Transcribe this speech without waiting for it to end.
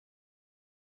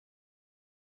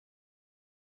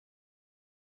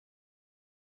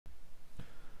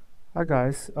Hi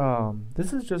guys,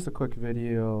 this is just a quick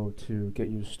video to get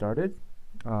you started.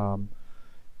 Um,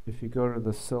 if you go to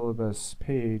the syllabus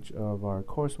page of our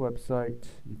course website,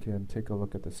 you can take a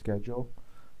look at the schedule,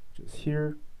 which is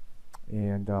here.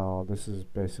 And this is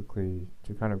basically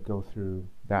to kind of go through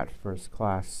that first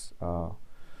class.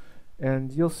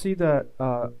 And you'll see that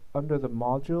under the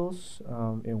modules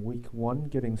in week 1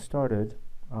 getting started,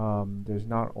 there's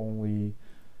not only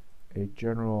a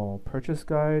general purchase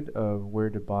guide of where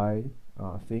to buy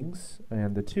things,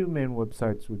 and the two main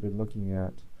websites we've been looking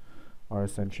at are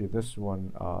essentially this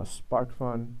one,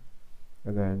 SparkFun,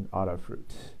 and then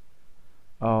Adafruit.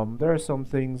 There are some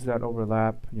things that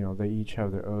overlap, they each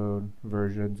have their own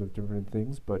versions of different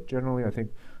things, but generally I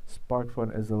think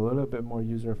SparkFun is a little bit more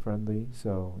user-friendly,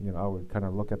 so I would kind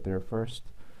of look at there first.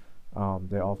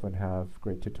 They often have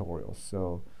great tutorials,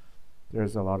 so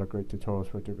there's a lot of great tutorials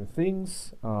for different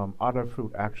things.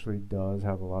 Adafruit actually does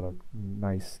have a lot of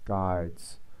nice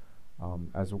guides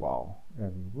as well,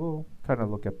 and we'll kind of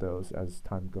look at those as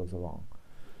time goes along.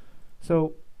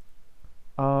 So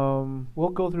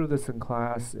we'll go through this in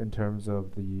class in terms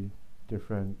of the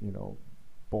different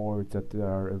boards that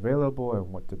are available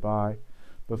and what to buy.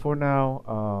 But for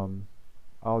now,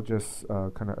 I'll just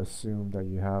kind of assume that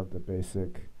you have the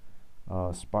basic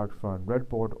SparkFun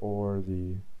breadboard or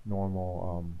the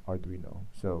normal Arduino.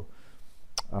 So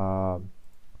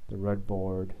the red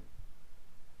board,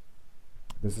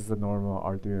 this is the normal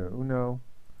Arduino Uno,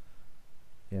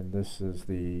 and this is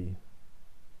the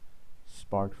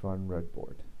SparkFun red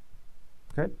board.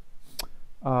 Okay.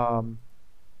 And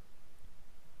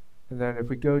then if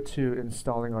we go to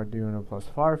installing Arduino plus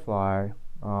Firefly,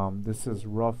 this is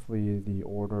roughly the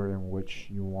order in which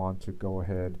you want to go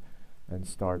ahead and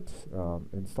start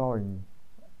installing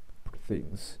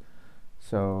things.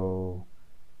 So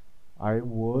I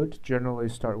would generally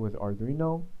start with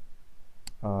Arduino,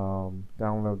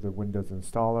 download the Windows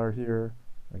installer here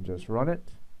and just run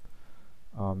it.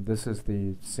 This is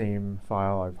the same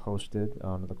file I've hosted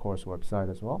on the course website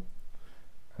as well.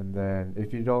 And then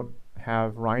if you don't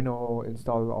have Rhino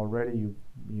installed already,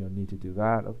 you need to do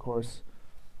that, of course.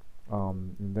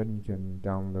 And then you can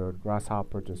download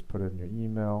Grasshopper, just put in your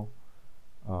email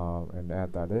and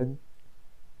add that in.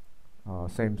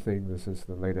 Same thing, this is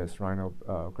the latest Rhino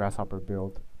Grasshopper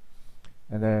build.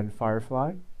 And then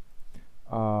Firefly.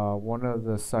 One of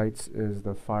the sites is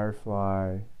the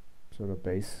Firefly sort of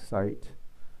base site.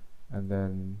 And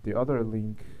then the other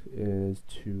link is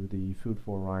to the Food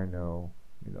for Rhino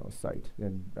site.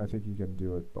 And I think you can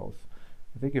do it both.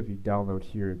 I think if you download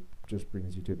here, it just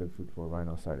brings you to the Food for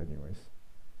Rhino site anyways.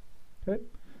 Okay.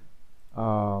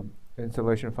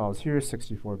 Installation files here,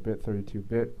 64-bit,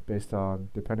 32-bit, based on,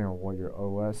 depending on what your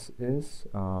OS is.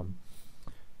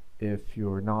 If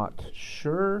you're not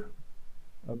sure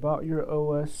about your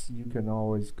OS, you can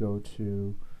always go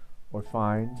to, or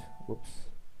find,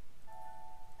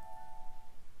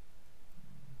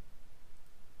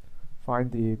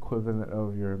 find the equivalent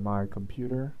of your My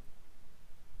Computer.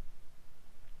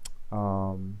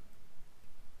 And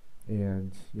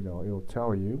it'll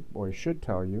tell you, or it should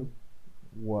tell you,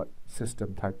 what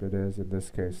system type it is, in this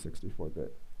case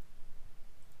 64-bit.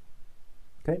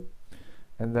 Okay,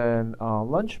 and then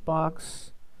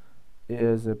Lunchbox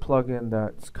is a plugin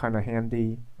that's kind of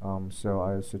handy, so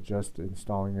I suggest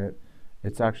installing it.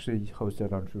 It's actually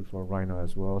hosted on Food for Rhino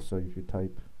as well, so if you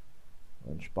type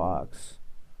Lunchbox,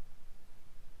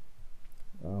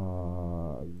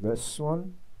 this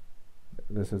one,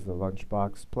 this is the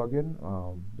Lunchbox plugin.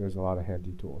 There's a lot of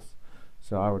handy tools,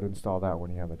 so I would install that when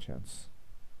you have a chance.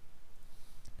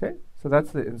 Okay, so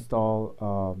that's the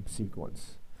install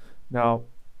sequence. Now,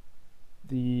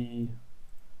 the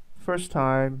first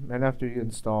time, and after you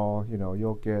install,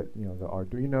 you'll get the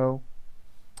Arduino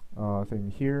thing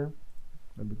here.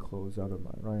 Let me close out of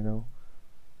my Rhino,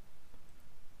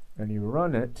 and you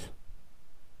run it.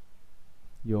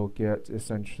 You'll get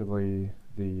essentially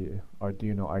the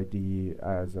Arduino IDE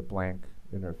as a blank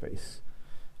interface.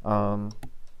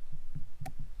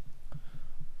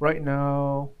 Right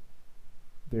now,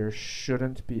 there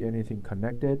shouldn't be anything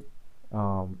connected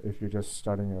if you're just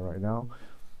starting it right now.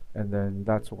 And then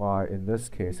that's why in this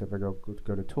case, if I go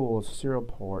to Tools, Serial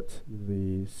Port,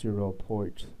 the serial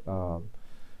port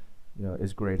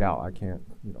is grayed out. I can't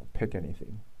pick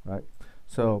anything, right?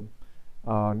 So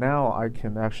now I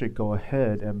can actually go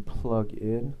ahead and plug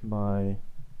in my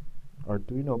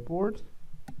Arduino board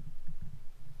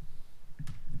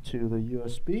to the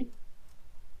USB.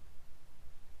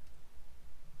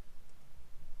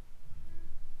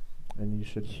 And you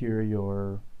should hear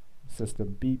your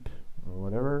system beep or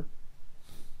whatever.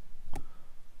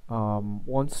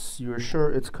 Once you're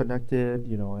sure it's connected,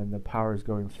 and the power is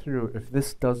going through, if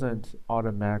this doesn't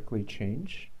automatically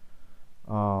change,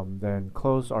 then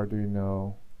close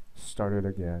Arduino, start it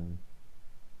again,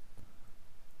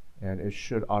 and it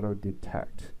should auto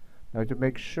detect. Now, to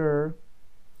make sure,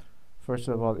 first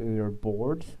of all, your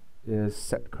board is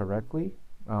set correctly.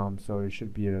 So it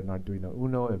should be an Arduino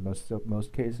Uno in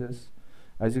most cases.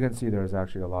 As you can see, there's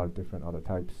actually a lot of different other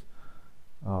types.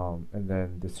 And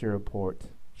then the serial port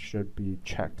should be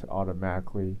checked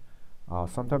automatically.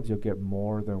 Sometimes you'll get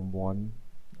more than one.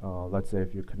 Let's say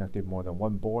if you're connected more than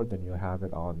one board, then you'll have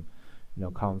it on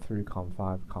COM3,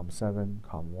 COM5, COM7,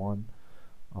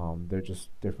 COM1. They're just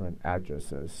different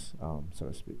addresses, so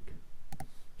to speak.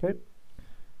 Okay,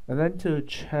 and then to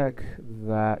check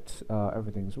that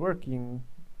everything's working,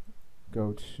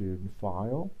 go to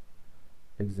File,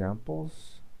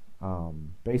 Examples,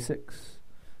 Basics,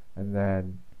 and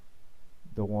then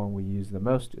the one we use the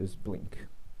most is Blink.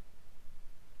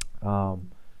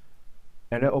 And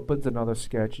it opens another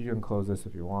sketch. You can close this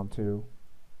if you want to.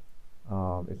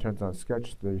 It turns on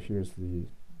sketch. Here's the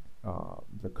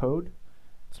code.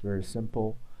 It's very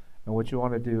simple. And what you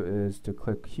want to do is to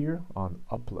click here on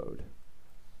Upload.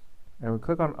 And when we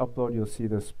click on Upload, you'll see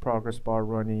this progress bar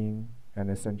running,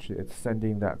 and essentially it's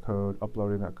sending that code,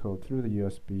 uploading that code through the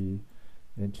USB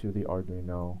into the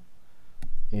Arduino.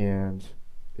 And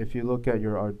if you look at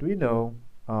your Arduino,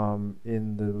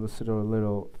 in the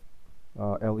little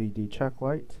LED check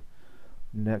light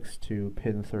next to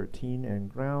pin 13 and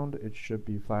ground, it should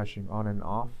be flashing on and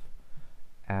off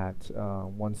at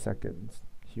 1 second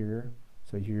here.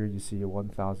 So here you see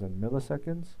 1000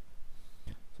 milliseconds.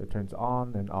 So it turns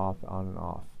on and off, on and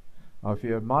off. Now if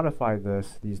you modify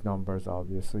these numbers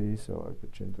obviously, so I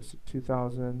could change this to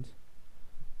 2000,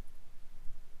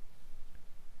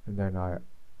 and then I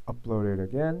upload it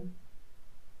again,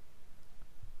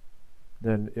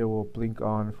 then it will blink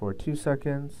on for 2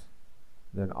 seconds,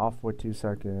 then off for 2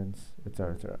 seconds,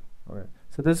 etc., etc. Okay,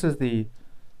 so this is the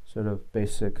sort of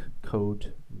basic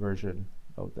code version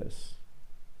of this.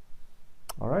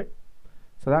 Alright,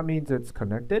 so that means it's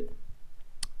connected.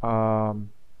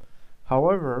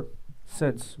 However,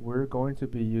 since we're going to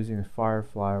be using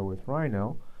Firefly with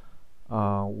Rhino,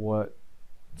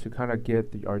 to kind of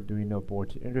get the Arduino board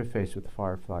to interface with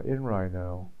Firefly in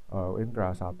Rhino, in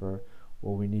Grasshopper,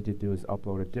 what we need to do is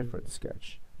upload a different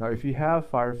sketch. Now if you have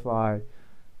Firefly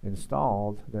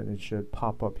installed, then it should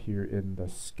pop up here in the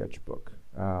sketchbook.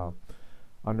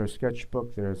 Under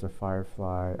sketchbook there's a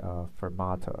Firefly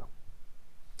Firmata.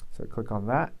 So click on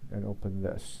that and open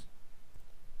this.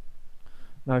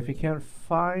 Now if you can't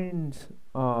find,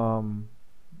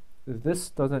 if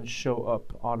this doesn't show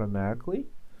up automatically,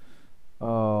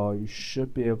 you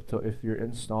should be able to, if your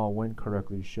install went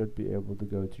correctly, you should be able to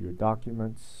go to your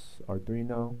documents,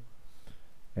 Arduino,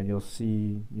 and you'll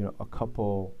see a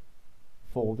couple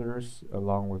folders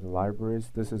along with the libraries.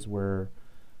 This is where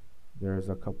there's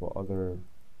a couple other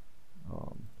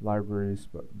libraries,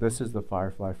 but this is the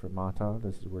Firefly Firmata.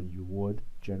 This is where you would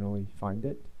generally find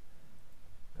it.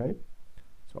 Okay,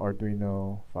 so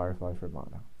Arduino Firefly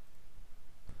Firmata.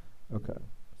 Okay,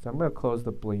 so I'm going to close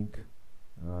the blink,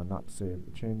 not save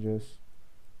the changes,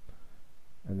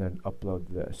 and then upload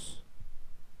this.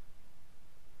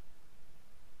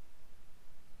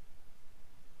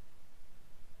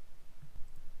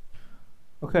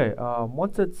 Okay,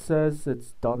 once it says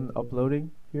it's done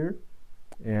uploading here,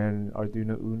 and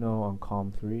Arduino Uno on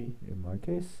COM3 in my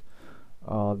case,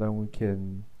 then we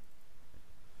can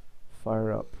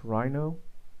fire up Rhino,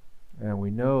 and we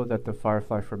know that the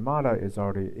Firefly Firmata is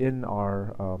already in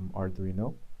our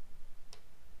Arduino.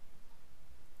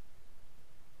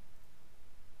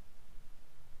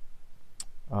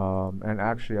 And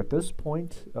actually at this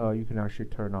point you can actually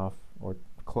turn off or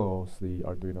close the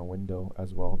Arduino window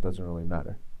as well. It doesn't really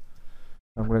matter.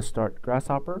 I'm going to start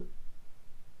Grasshopper.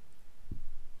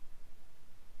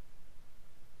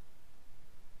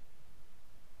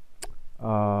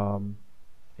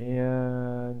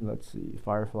 And let's see,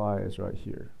 Firefly is right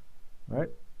here, right?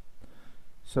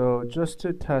 So just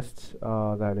to test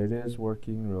that it is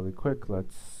working really quick,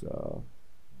 let's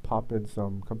pop in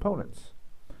some components.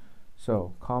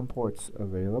 So COM ports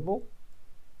available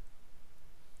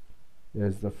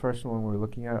is the first one we're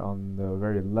looking at on the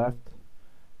very left.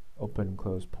 Open and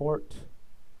close port,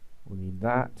 we need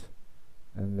that,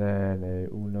 and then a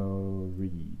Uno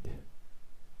read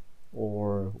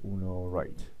or Uno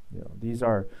write. These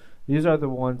are the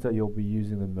ones that you'll be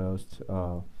using the most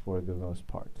for the most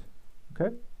part.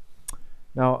 Okay.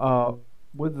 Now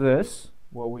with this,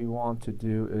 what we want to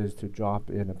do is to drop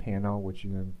in a panel, which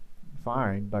you can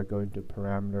find by going to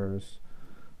parameters,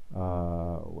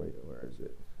 wait, where is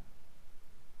it?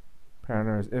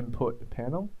 Panor's input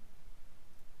panel.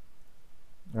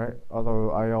 Right.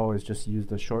 Although I always just use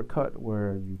the shortcut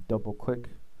where you double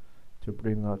click to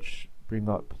bring up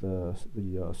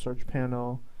the search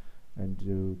panel, and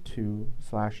do 2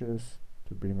 slashes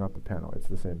to bring up the panel. It's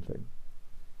the same thing.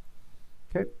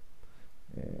 Okay,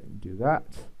 and do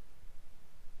that.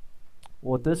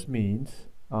 What this means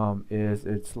is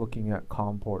it's looking at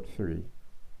COM port 3,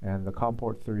 and the COM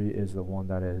port 3 is the one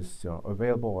that is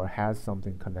available or has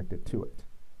something connected to it.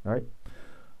 Right.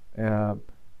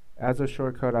 As a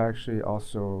shortcut, I actually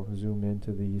also zoom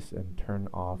into these and turn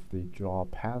off the draw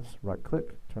paths. Right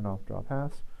click, turn off draw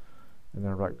paths, and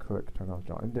then right click, turn off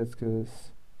draw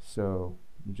indexes. So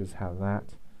you just have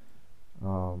that.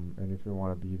 And if you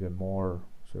want to be even more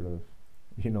sort of,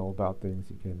 about things,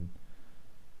 you can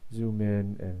zoom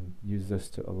in and use this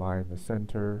to align the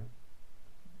center,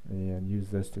 and use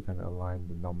this to kind of align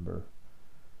the number,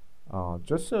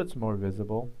 just so it's more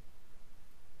visible.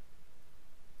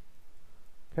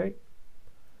 Okay,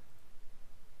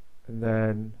 and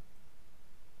then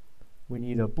we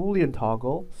need a Boolean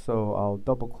toggle, so I'll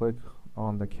double click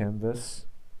on the canvas,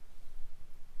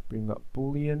 bring up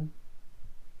Boolean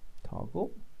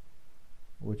toggle,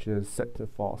 which is set to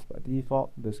false by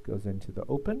default. This goes into the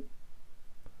open.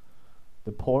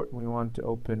 The port we want to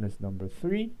open is number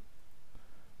 3.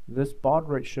 This baud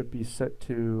rate should be set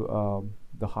to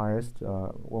the highest,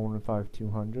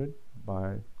 115/200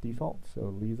 by default, so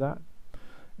leave that.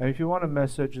 And if you want a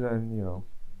message, then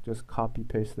just copy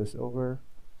paste this over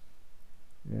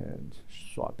and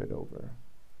swap it over.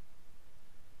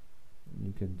 And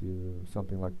you can do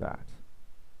something like that.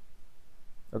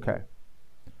 Okay.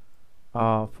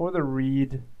 For the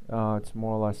read, it's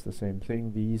more or less the same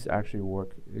thing. These actually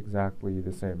work exactly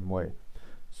the same way.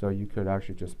 So you could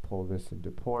actually just pull this into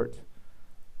port,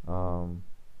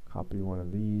 copy one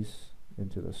of these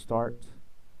into the start,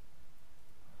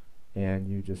 and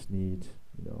you just need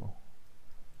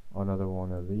another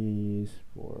one of these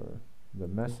for the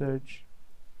message.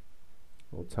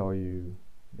 Will tell you,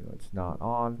 it's not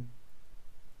on.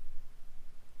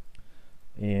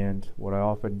 And what I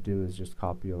often do is just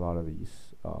copy a lot of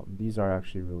these. These are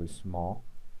actually really small,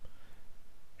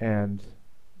 and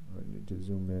I need to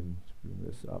zoom in to bring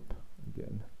this up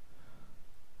again.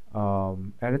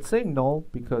 And it's saying null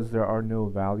because there are no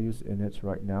values in it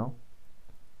right now,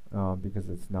 because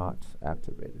it's not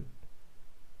activated.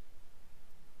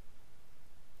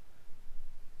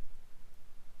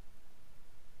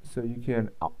 So you can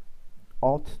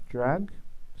alt drag,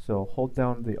 so hold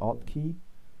down the alt key,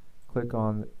 click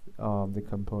on the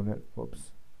component,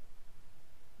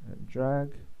 and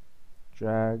drag,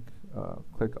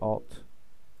 click alt,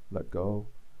 let go,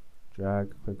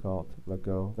 drag, click alt, let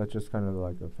go. That's just kind of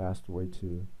like a fast way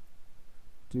to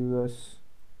do this.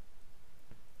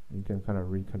 You can kind of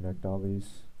reconnect all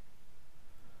these,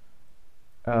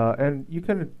 and you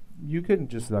can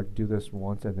just like do this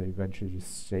once and then eventually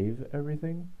just save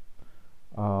everything.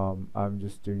 I'm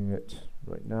just doing it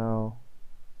right now.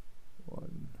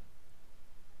 1,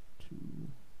 2,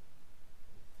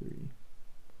 3.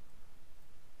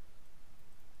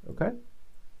 Okay.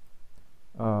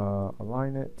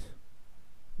 Align it.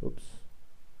 Oops.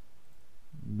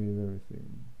 Move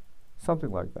everything.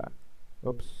 Something like that.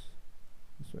 Oops.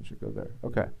 This one should go there.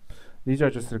 Okay. These are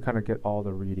just to kind of get all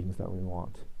the readings that we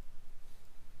want.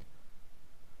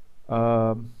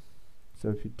 So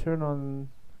if you turn on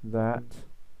that,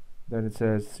 then it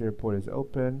says serial port is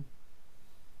open.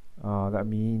 That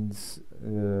means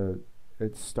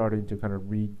it's starting to kind of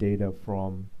read data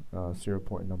from serial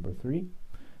port number 3.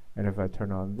 And if I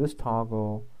turn on this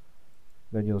toggle,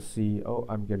 then you'll see, oh,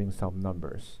 I'm getting some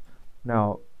numbers.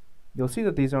 Now, you'll see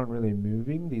that these aren't really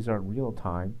moving. These aren't real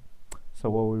time. So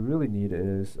what we really need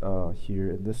is, here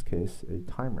in this case, a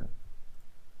timer.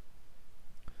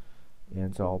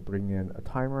 And so I'll bring in a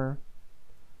timer,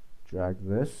 drag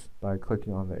this by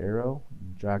clicking on the arrow,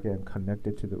 drag it and connect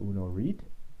it to the Uno read.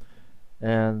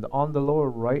 And on the lower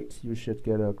right, you should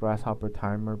get a grasshopper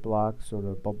timer block sort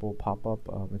of bubble pop-up.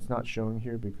 It's not showing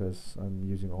here because I'm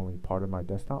using only part of my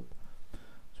desktop.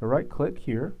 So right click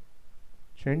here,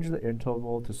 change the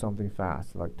interval to something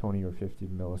fast, like 20 or 50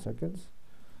 milliseconds.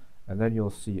 And then you'll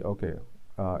see, okay,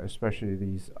 especially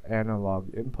these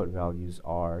analog input values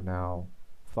are now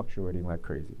fluctuating like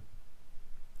crazy.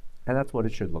 And that's what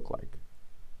it should look like.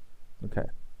 Okay.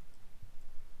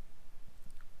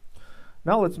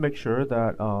 Now let's make sure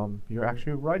that you're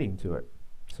actually writing to it.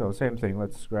 So same thing,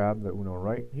 let's grab the Uno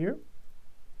write here.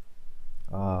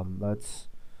 Let's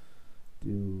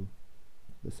do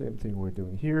the same thing we're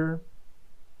doing here.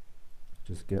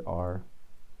 Just get our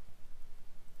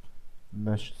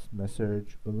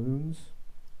message balloons,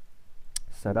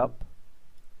 setup.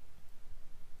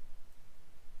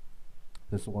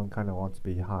 This one kind of wants to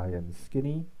be high and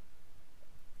skinny.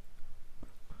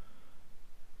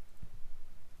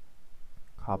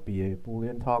 Copy a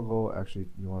Boolean toggle. Actually,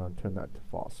 you want to turn that to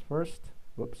false first.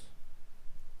 Whoops.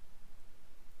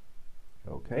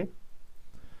 Okay.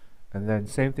 And then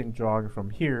same thing, drawing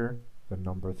from here, the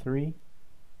number 3.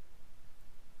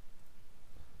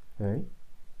 Okay. You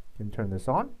can turn this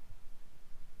on.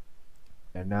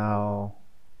 And now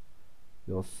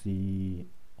you'll see,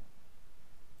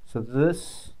 so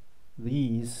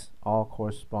these all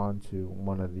correspond to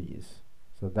one of these.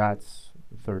 So that's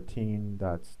 13,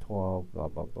 that's 12, blah,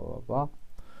 blah, blah, blah, blah.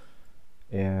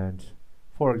 And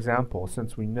for example,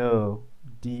 since we know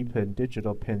D pin,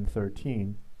 digital pin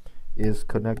 13, is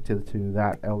connected to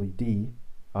that LED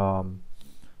on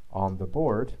the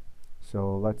board,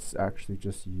 so let's actually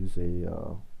just use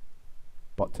a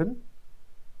button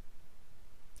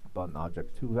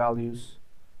object 2 values,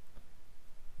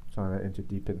 turn it into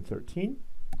D pin 13.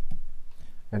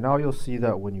 And now you'll see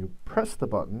that when you press the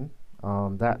button,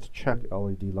 that check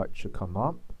LED light should come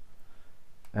up,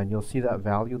 and you'll see that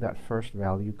value, that first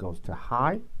value goes to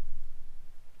high,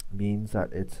 means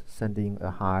that it's sending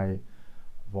a high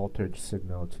voltage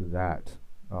signal to that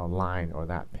line or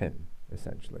that pin,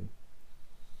 essentially.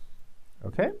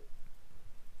 Okay,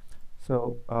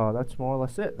 so that's more or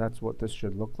less it. That's what this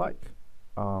should look like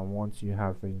once you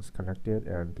have things connected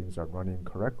and things are running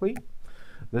correctly.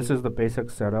 This is the basic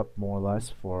setup, more or less,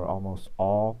 for almost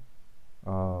all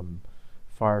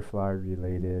Firefly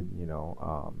related,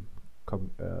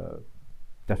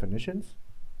 definitions.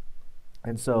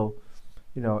 And so,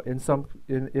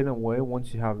 in a way,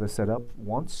 once you have the setup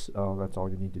that's all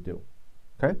you need to do.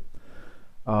 Okay.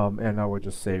 And I would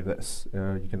just save this.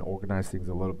 You can organize things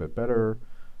a little bit better.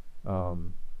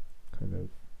 Kind of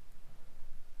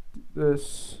do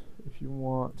this if you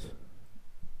want.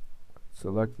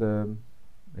 Select them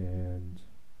and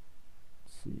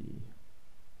see,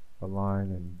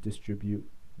 align and distribute,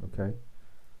 okay,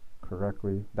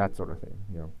 correctly, that sort of thing.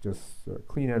 Just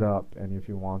clean it up, and if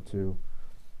you want to,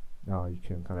 you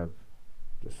can kind of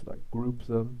just like group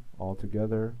them all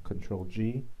together. Control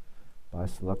G by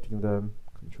selecting them.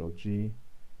 Control G,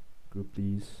 group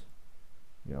these.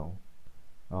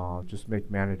 Just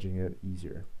make managing it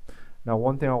easier. Now,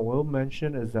 one thing I will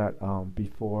mention is that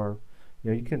before,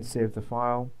 you can save the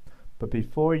file, but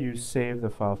before you save the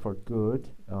file for good,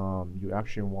 you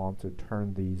actually want to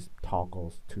turn these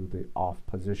toggles to the off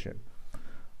position.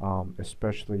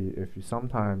 Especially if you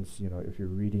sometimes, if you're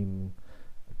reading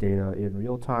data in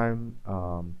real time,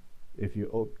 if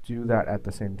you do that at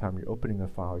the same time you're opening the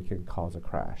file, it can cause a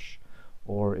crash.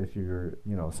 Or if you're,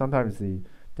 sometimes the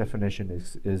definition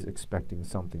is expecting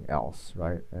something else,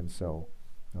 right? And so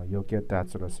you'll get that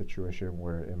sort of situation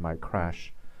where it might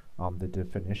crash the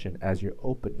definition as you're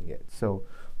opening it. So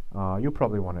you'll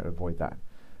probably want to avoid that.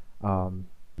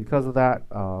 Because of that,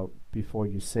 before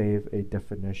you save a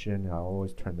definition, I'll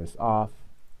always turn this off,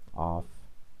 off,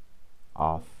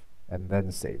 off, and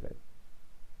then save it.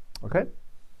 Okay?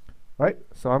 Right,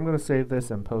 so I'm going to save this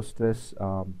and post this,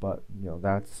 but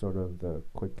that's sort of the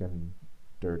quick and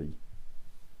dirty.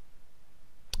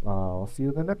 I'll see you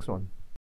in the next one.